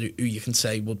grabbing you who you can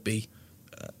say would be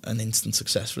an instant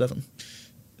success for Everton.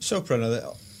 So,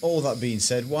 Preno, all that being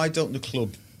said, why don't the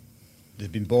club,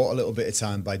 they've been bought a little bit of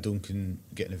time by Duncan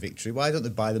getting a victory, why don't they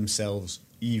buy themselves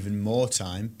even more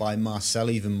time, buy Marcel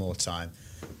even more time,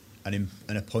 and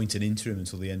appoint an interim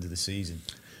until the end of the season?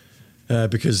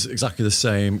 Because exactly the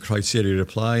same criteria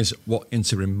applies. What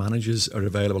interim managers are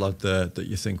available out there that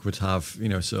you think would have,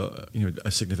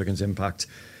 a significant impact?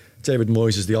 David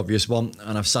Moyes is the obvious one,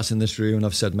 and I've sat in this room and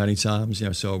I've said many times,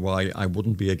 so why I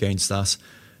wouldn't be against that.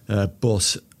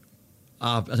 But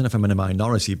I don't know if I'm in a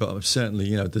minority, but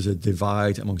certainly, there's a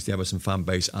divide amongst the Everton fan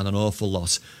base, and an awful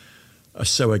lot are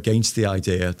so against the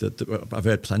idea that I've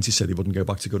heard plenty say he wouldn't go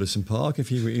back to Goodison Park if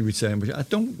he returned. But I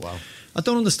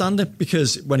don't understand it,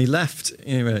 because when he left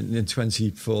in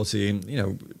 2014,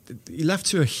 he left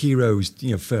to a hero's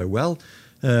farewell.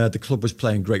 The club was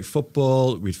playing great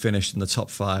football. We'd finished in the top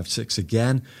 5-6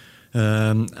 again.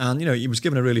 And he was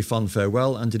given a really fond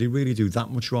farewell. And did he really do that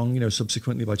much wrong,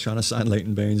 subsequently, by trying to sign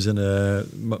Leighton Baines and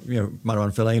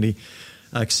Marouane Fellaini?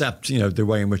 Except, the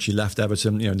way in which he left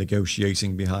Everton,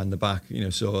 negotiating behind the back,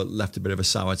 so left a bit of a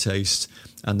sour taste.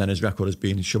 And then his record has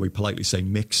been, shall we politely say,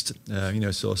 mixed.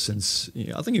 So since,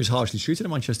 I think he was harshly treated at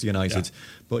Manchester United.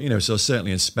 Yeah. But, so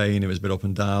certainly in Spain, it was a bit up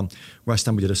and down. West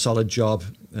Ham, we did a solid job.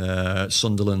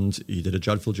 Sunderland, he did a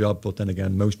dreadful job. But then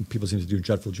again, most people seem to do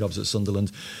dreadful jobs at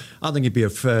Sunderland. I think he'd be a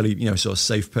fairly, sort of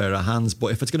safe pair of hands. But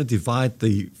if it's going to divide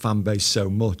the fan base so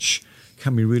much,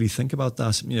 can we really think about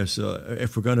that? So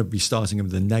if we're going to be starting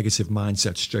with a negative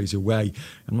mindset straight away,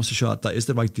 I'm not so sure that is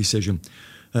the right decision.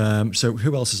 So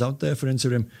who else is out there for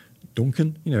interim?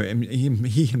 Duncan.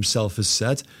 He himself has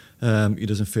said he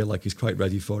doesn't feel like he's quite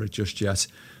ready for it just yet.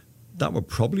 That would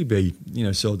probably be,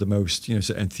 so the most,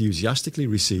 so enthusiastically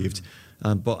received.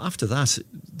 But after that,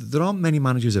 there aren't many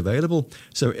managers available.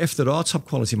 So if there are top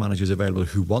quality managers available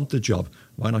who want the job,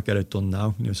 why not get it done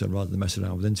now? So rather than mess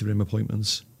around with interim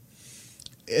appointments.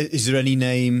 Is there any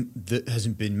name that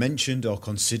hasn't been mentioned or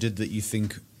considered that you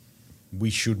think we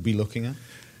should be looking at?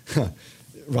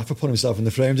 Rafa put himself in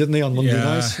the frame, didn't he, on Monday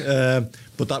night?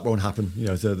 But that won't happen.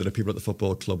 There are people at the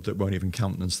football club that won't even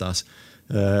countenance that.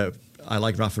 I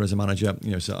like Rafa as a manager,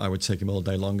 so I would take him all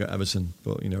day long at Everton,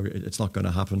 but it's not going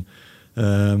to happen.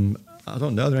 I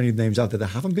don't know. Are there any names out there that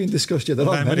haven't been discussed yet?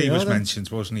 Emery was mentioned,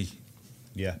 wasn't he?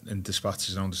 Yeah. In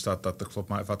dispatches, and understood that the club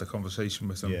might have had a conversation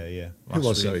with him. Yeah. Who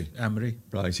was, sorry? Emery.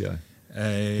 Right, yeah.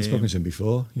 He's spoken to him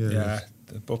before. Yeah.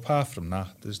 But apart from that,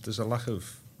 there's a lack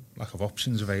of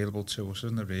options available to us,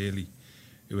 isn't there, really?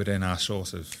 Who are in our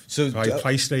sort of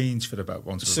price range for about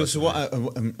once. So what?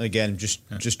 Again, just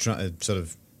trying to sort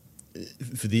of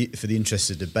for the interest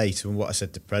of debate, and what I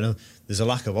said to Preno, there's a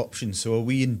lack of options. So are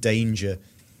we in danger?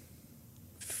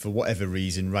 For whatever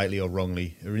reason, rightly or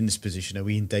wrongly, are in this position? Are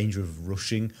we in danger of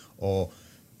rushing or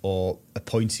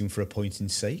appointing for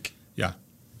appointing's sake? Yeah,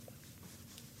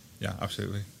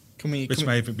 absolutely. We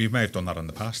may have done that in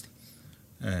the past.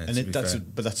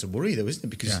 But that's a worry, though, isn't it?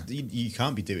 Because you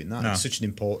can't be doing that. No. It's such an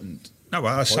important. No,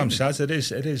 well, as Sam says, it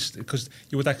is because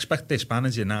you would expect this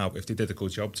manager now, if they did a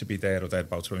good job, to be there or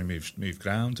thereabouts when we move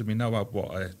ground, and we know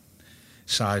what a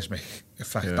seismic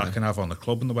effect that can have on the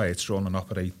club and the way it's run and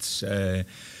operates.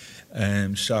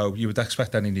 So you would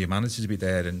expect any new manager to be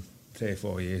there in 3 or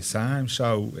 4 years' time.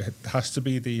 So it has to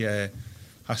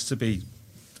be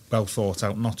well thought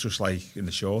out, not just like in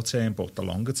the short term, but the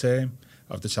longer term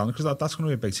of the challenge, because that's going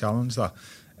to be a big challenge.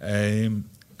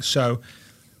 So,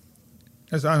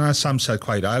 as Sam said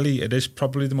quite early, it is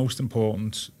probably the most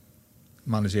important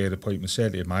managerial appointment,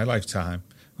 certainly in my lifetime.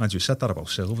 Mind you, said that about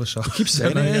Silva, so... Keep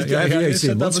saying it. Yeah,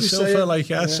 said that about we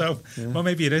Silva, say well,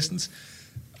 maybe it isn't.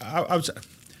 I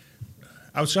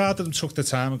would rather them took the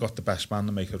time and got the best man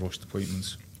to make a rushed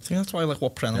appointment. I think that's why, like,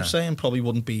 what Preno's saying probably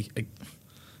wouldn't be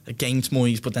against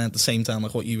Moyes, but then at the same time,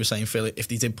 like what you were saying, Phil, if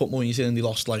they did put Moyes in and they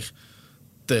lost, like,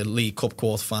 the League Cup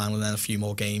quarter-final and then a few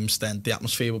more games, then the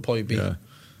atmosphere would probably be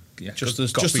just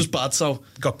as bad. So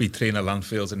got beat 3-0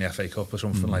 Landfield in the FA Cup or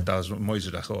something like that.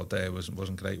 Moyes' record there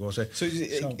wasn't great, was it? So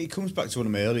it comes back to one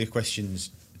of my earlier questions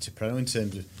to Preno in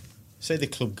terms of, say the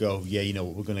club go, yeah, you know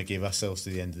what, we're going to give ourselves to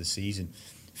the end of the season.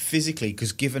 Physically,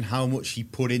 because given how much he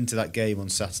put into that game on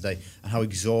Saturday and how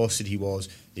exhausted he was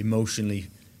emotionally,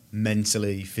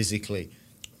 mentally, physically,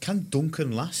 can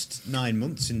Duncan last 9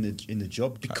 months in the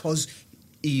job because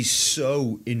he's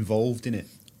so involved in it?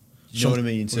 You know what I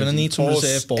mean? We're going to need some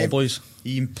reserve ball boys.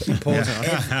 He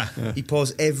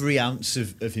pours every ounce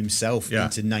of himself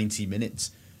into 90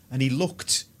 minutes, and he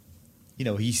looked. You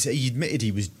know, he admitted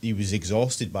he was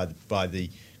exhausted by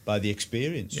the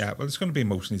experience. Yeah, well, it's going to be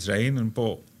emotionally draining,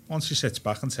 but once he sits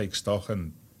back and takes stock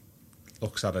and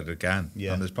looks at it again,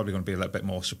 and there's probably going to be a little bit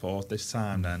more support this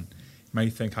time, then you may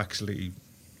think, actually,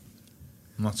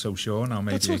 I'm not so sure now.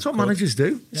 Maybe that's what managers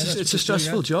do. It's a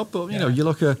stressful job, but you know, you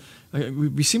look at.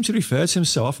 We seem to refer to him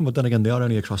so often, but then again, they are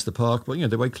only across the park. But you know,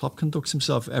 the way Klopp conducts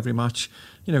himself every match,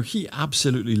 you know, he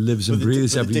absolutely lives and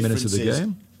breathes every minute of the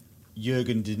game.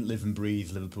 Jurgen didn't live and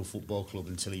breathe Liverpool Football Club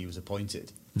until he was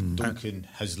appointed. Duncan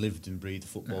has lived and breathed the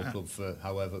football club for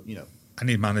however, you know. And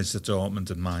he managed the Dortmund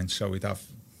in mind, so he'd have,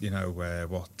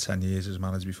 10 years as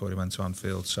manager before he went to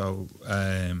Anfield. So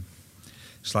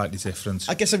slightly different.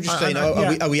 I guess I'm just saying,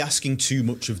 are we asking too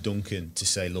much of Duncan to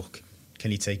say, look, can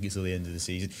he take it till the end of the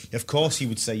season? Of course he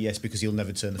would say yes, because he'll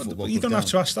never turn the football club You don't down. have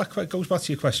to ask that. It goes back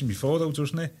to your question before, though,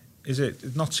 doesn't it? Is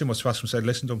it not too much to ask him, say,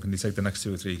 listen, Duncan, you take the next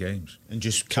 2 or 3 games? And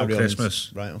just carry on.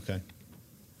 Christmas. Right, okay.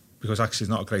 Because actually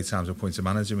it's not a great time to appoint a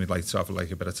manager. We'd like to have a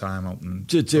bit of time out and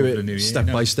do it step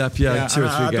by step, 2 or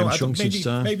 3 game chunks each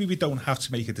time. Maybe we don't have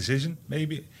to make a decision.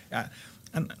 Maybe,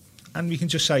 and we can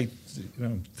just say,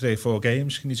 3 or 4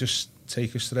 games. Can you just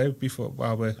take us through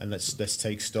while we're and let's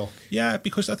take stock. Yeah,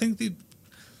 because I think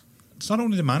it's not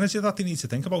only the manager that they need to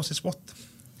think about. It's what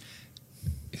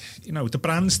the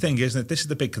brands thing, isn't it? This is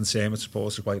the big concern with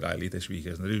supporters quite rightly this week,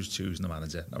 isn't it? Who's choosing the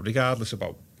manager now? Regardless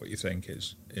about what you think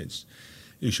is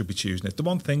who should be choosing it. The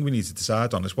one thing we need to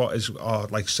decide on is what is our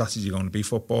strategy going to be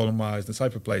footballing wise, the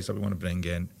type of players that we want to bring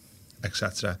in,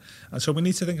 etc. And so we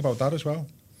need to think about that as well.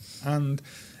 And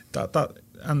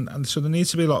and so there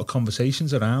needs to be a lot of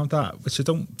conversations around that, which I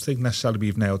don't think necessarily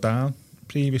we've nailed down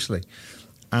previously.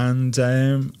 And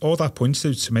all that points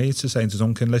to me to saying to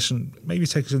Duncan, listen, maybe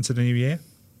take us into the new year.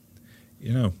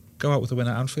 Go out with a win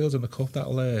at Anfield in the cup.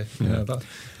 That'll that,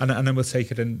 and then we'll take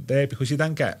it in there, because you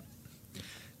then get.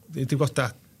 They've got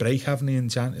that break, haven't they, in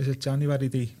is it January?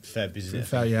 Feb, isn't it?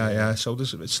 Feb, yeah. So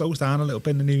it slows down a little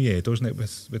bit in the new year, doesn't it,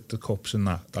 with the cups and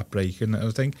that break? And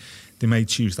I think they may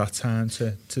choose that time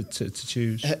to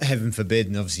choose. Heaven forbid,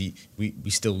 and obviously we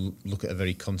still look at a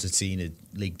very concertina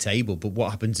league table, but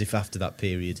what happens if after that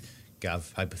period,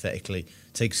 Gav, hypothetically,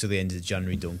 takes us to the end of the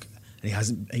January dunk, and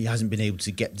he hasn't been able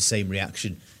to get the same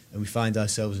reaction, and we find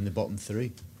ourselves in the bottom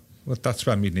 3? Well, that's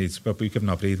when we need, but we've given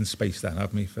our breathing space then,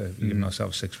 haven't we? We've given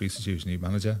ourselves 6 weeks to choose a new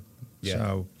manager. Yeah.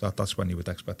 So that's when you would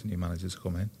expect a new manager to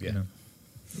come in. Yeah.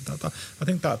 I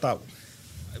think that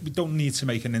we don't need to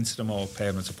make an interim or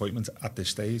permanent appointment at this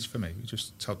stage for me. We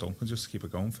just tell Duncan just to keep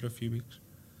it going for a few weeks.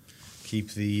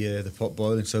 Keep the pot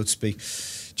boiling, so to speak.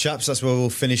 Chaps, that's where we'll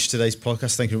finish today's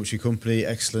podcast. Thank you very much for your company.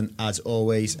 Excellent as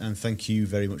always, and thank you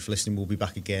very much for listening. We'll be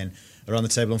back again around the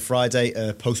table on Friday.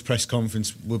 Post-press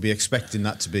conference, we'll be expecting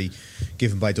that to be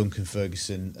given by Duncan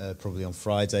Ferguson probably on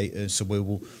Friday. So we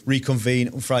will reconvene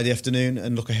on Friday afternoon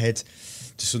and look ahead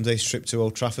to Sunday's trip to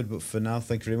Old Trafford. But for now,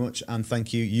 thank you very much, and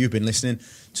thank you. You've been listening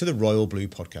to the Royal Blue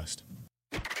Podcast.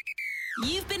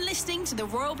 You've been listening to the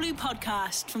Royal Blue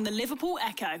Podcast from the Liverpool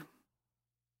Echo.